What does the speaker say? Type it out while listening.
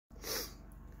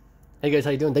Hey guys,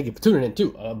 how you doing? Thank you for tuning in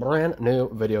to a brand new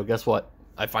video. Guess what?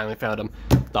 I finally found them.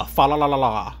 The fa la la la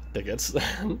la tickets. We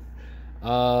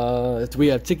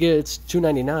have tickets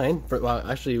 $2.99. Well,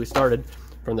 actually, we started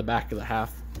from the back of the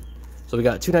half. So we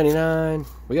got $2.99.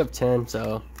 We have 10,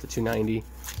 so the $2.90.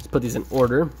 Let's put these in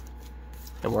order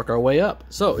and work our way up.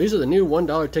 So these are the new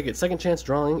 $1 tickets. Second chance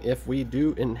drawing if we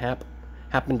do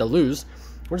happen to lose.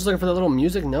 We're just looking for that little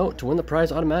music note to win the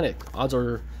prize automatic. Odds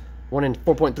are 1 in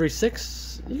 4.36.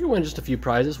 You can win just a few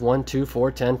prizes. 1, 2,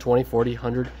 4, 10, 20, 40,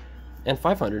 100, and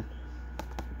 500.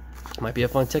 Might be a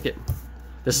fun ticket.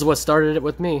 This is what started it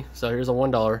with me. So here's a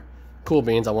 $1. Cool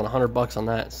beans. I won $100 on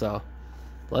that. So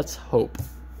let's hope.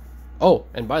 Oh,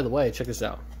 and by the way, check this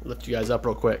out. Lift you guys up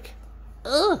real quick.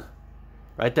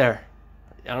 Right there.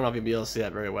 I don't know if you'll be able to see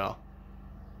that very well.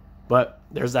 But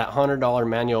there's that $100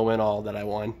 manual win all that I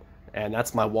won. And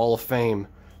that's my wall of fame.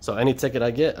 So any ticket I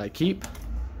get, I keep.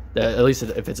 At least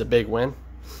if it's a big win.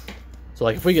 So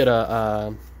like if we get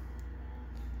well,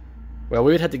 we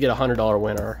would have to get a $100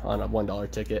 winner on a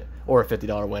 $1 ticket or a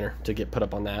 $50 winner to get put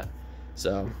up on that.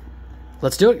 So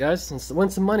let's do it, guys. Let's win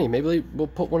some money. Maybe we'll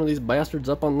put one of these bastards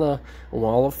up on the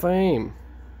wall of fame.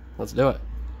 Let's do it.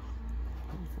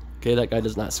 Okay, that guy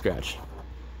does not scratch.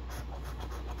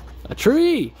 A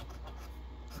tree,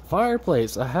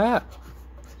 fireplace, a hat,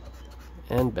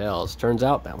 and bells. Turns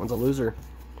out that one's a loser.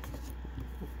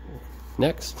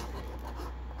 Next,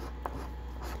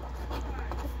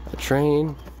 a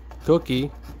train,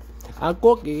 cookie, a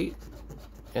cookie,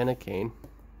 and a cane.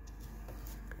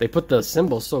 They put the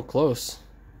symbol so close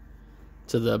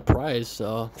to the prize,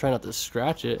 so try not to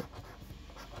scratch it.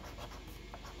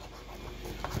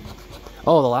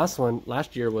 Oh, the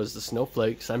last year was the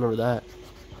snowflakes. I remember that.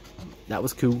 That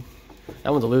was cool.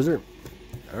 That one's a loser.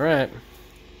 All right.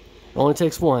 It only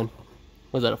takes one.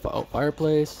 Was that a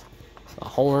fireplace? A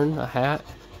horn, a hat,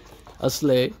 a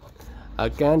sleigh, a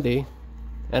candy,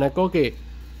 and a cookie.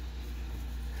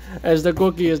 As the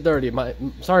cookie is dirty.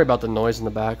 Sorry about the noise in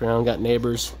the background. Got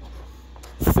neighbors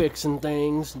fixing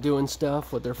things, doing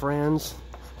stuff with their friends.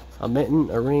 A mitten,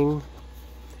 a ring,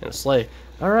 and a sleigh.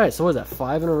 Alright, so what is that,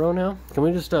 5 in a row now? Can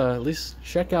we just at least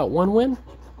check out one win?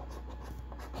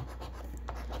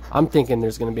 I'm thinking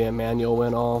there's going to be a manual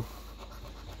win all.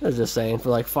 I was just saying, for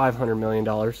like $500 million.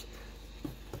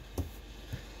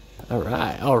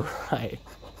 Alright, alright.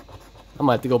 I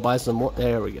might have to go buy some more.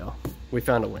 There we go. We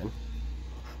found a win.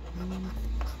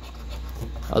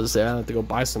 I'll just say I have to go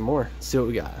buy some more. Let's see what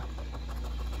we got.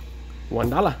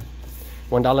 $1.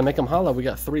 $1 make them holla. We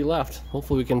got 3 left.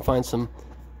 Hopefully we can find some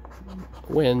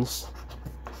wins.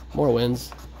 More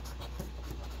wins.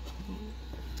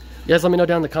 You guys let me know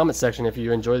down in the comment section if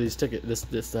you enjoy these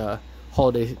this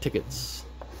holiday tickets.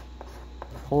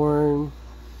 Horn.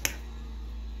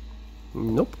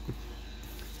 Nope.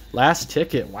 Last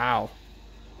ticket. Wow.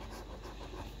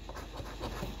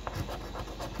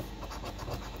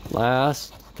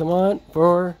 Last. Come on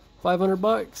for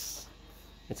 $500.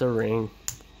 It's a ring.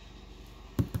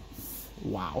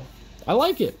 Wow. I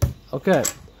like it. Okay.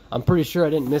 I'm pretty sure I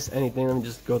didn't miss anything. Let me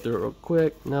just go through it real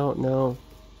quick. No, no.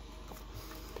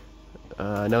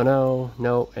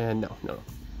 No, and no.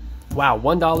 Wow.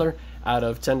 $1 out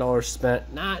of $10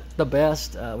 spent. Not the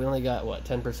best. We only got what,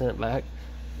 10% back.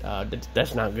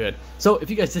 That's not good. So if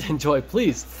you guys did enjoy,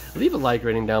 please leave a like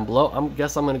rating down below. I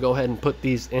guess I'm gonna go ahead and put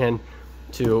these in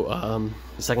to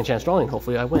the second chance drawing.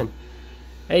 Hopefully I win.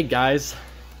 Hey guys,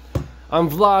 I'm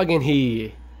vlogging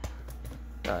here.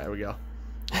 All right, here we go.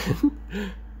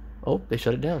 Oh, they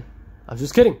shut it down. I was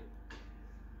just kidding.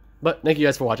 But thank you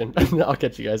guys for watching. I'll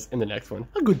catch you guys in the next one.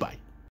 Goodbye.